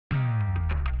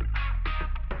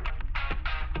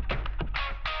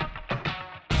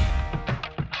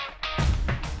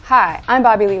Hi, I'm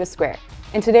Bobby Lee with Square,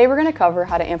 and today we're going to cover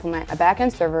how to implement a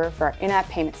backend server for our In-App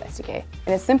Payments SDK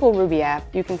in a simple Ruby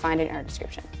app you can find in our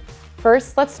description.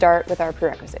 First, let's start with our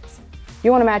prerequisites.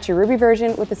 You want to match your Ruby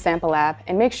version with the sample app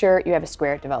and make sure you have a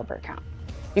Square developer account.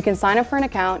 You can sign up for an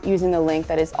account using the link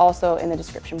that is also in the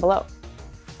description below.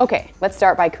 Okay, let's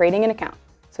start by creating an account.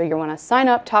 So you want to sign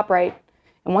up top right,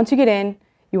 and once you get in,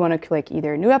 you want to click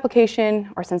either New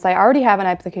Application, or since I already have an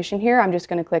application here, I'm just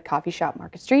going to click Coffee Shop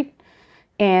Market Street.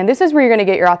 And this is where you're going to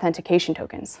get your authentication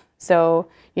tokens. So,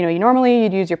 normally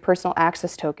you'd use your personal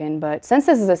access token, but since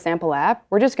this is a sample app,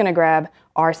 we're just going to grab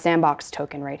our Sandbox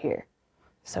token right here.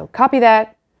 So copy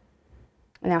that,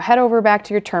 and now head over back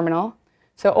to your terminal.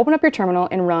 So open up your terminal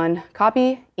and run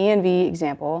copy env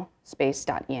example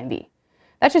space.env.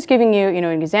 That's just giving you,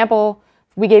 an example.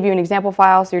 We gave you an example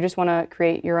file, so you just want to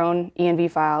create your own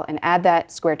env file and add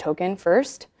that Square token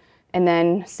first, and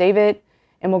then save it.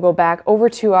 And we'll go back over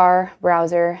to our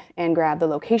browser and grab the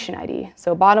location ID.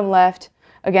 So bottom left,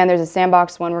 again, there's a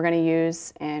Sandbox one we're going to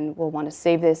use, and we'll want to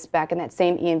save this back in that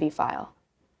same env file.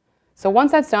 So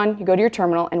once that's done, you go to your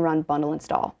terminal and run bundle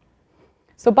install.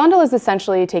 So bundle is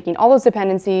essentially taking all those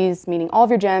dependencies, meaning all of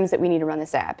your gems that we need to run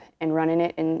this app, and running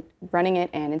it and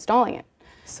installing it.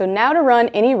 So now to run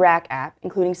any rack app,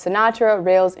 including Sinatra,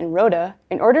 Rails, and Rhoda,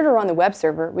 in order to run the web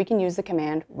server, we can use the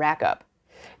command rackup.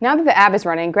 Now that the app is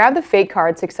running, grab the fake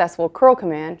card successful curl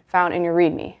command found in your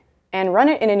README and run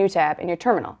it in a new tab in your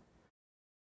terminal.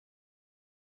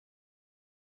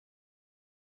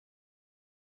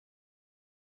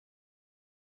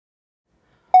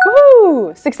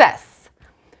 Woohoo! Success!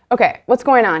 Okay, what's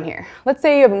going on here? Let's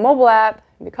say you have a mobile app,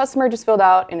 the customer just filled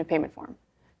out in a payment form.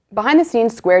 Behind the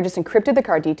scenes, Square just encrypted the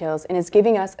card details and is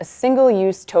giving us a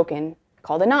single-use token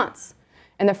called a nonce.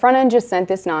 And the front end just sent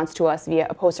this nonce to us via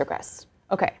a post request.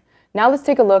 Okay, now let's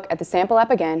take a look at the sample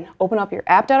app again, open up your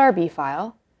app.rb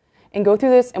file, and go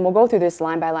through this, and we'll go through this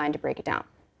line by line to break it down.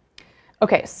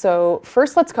 Okay, so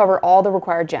first let's cover all the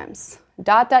required gems.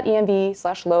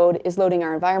 .env/load is loading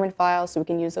our environment file so we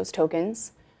can use those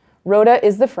tokens. Rhoda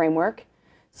is the framework.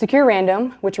 Secure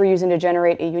random, which we're using to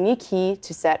generate a unique key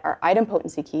to set our item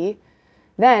potency key.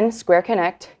 Then Square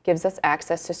Connect gives us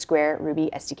access to Square Ruby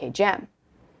SDK gem.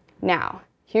 Now,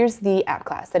 here's the app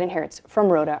class that inherits from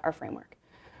Rhoda, our framework.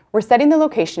 We're setting the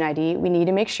location ID. We need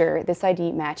to make sure this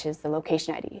ID matches the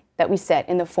location ID that we set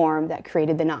in the form that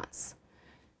created the nonce.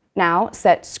 Now,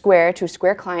 set Square to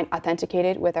Square client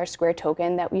authenticated with our Square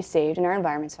token that we saved in our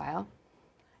environments file.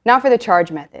 Now for the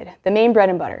charge method, the main bread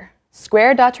and butter.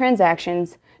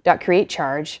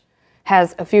 Square.transactions.createCharge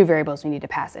has a few variables we need to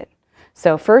pass it.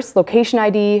 So first, location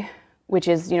ID, which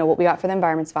is what we got for the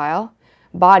environments file.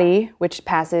 Body, which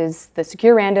passes the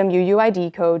secure random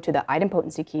UUID code to the item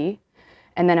potency key.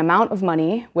 And then amount of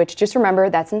money, which just remember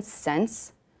that's in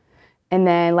cents. And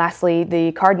then lastly,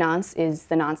 the card nonce is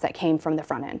the nonce that came from the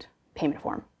front end payment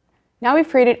form. Now we've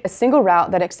created a single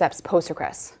route that accepts post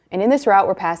requests. And in this route,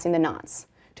 we're passing the nonce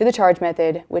to the charge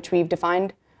method, which we've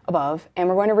defined above, and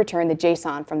we're going to return the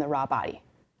JSON from the raw body.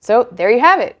 So there you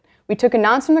have it. We took a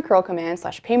nonce from the curl command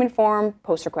 /payment form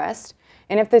post request.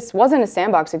 And if this wasn't a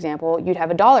Sandbox example, you'd have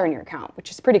 $1 in your account,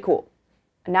 which is pretty cool.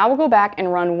 Now we'll go back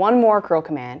and run one more curl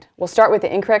command. We'll start with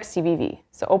the incorrect CVV.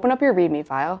 So open up your README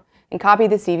file and copy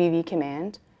the CVV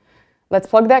command. Let's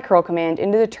plug that curl command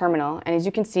into the terminal, and as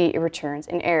you can see, it returns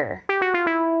an error.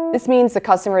 This means the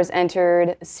customer has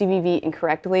entered CVV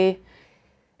incorrectly.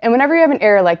 And whenever you have an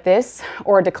error like this,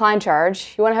 or a decline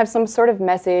charge, you want to have some sort of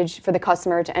message for the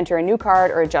customer to enter a new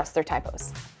card or adjust their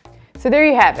typos. So there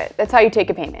you have it. That's how you take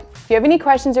a payment. If you have any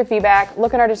questions or feedback,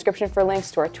 look in our description for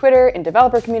links to our Twitter and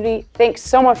developer community. Thanks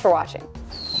so much for watching.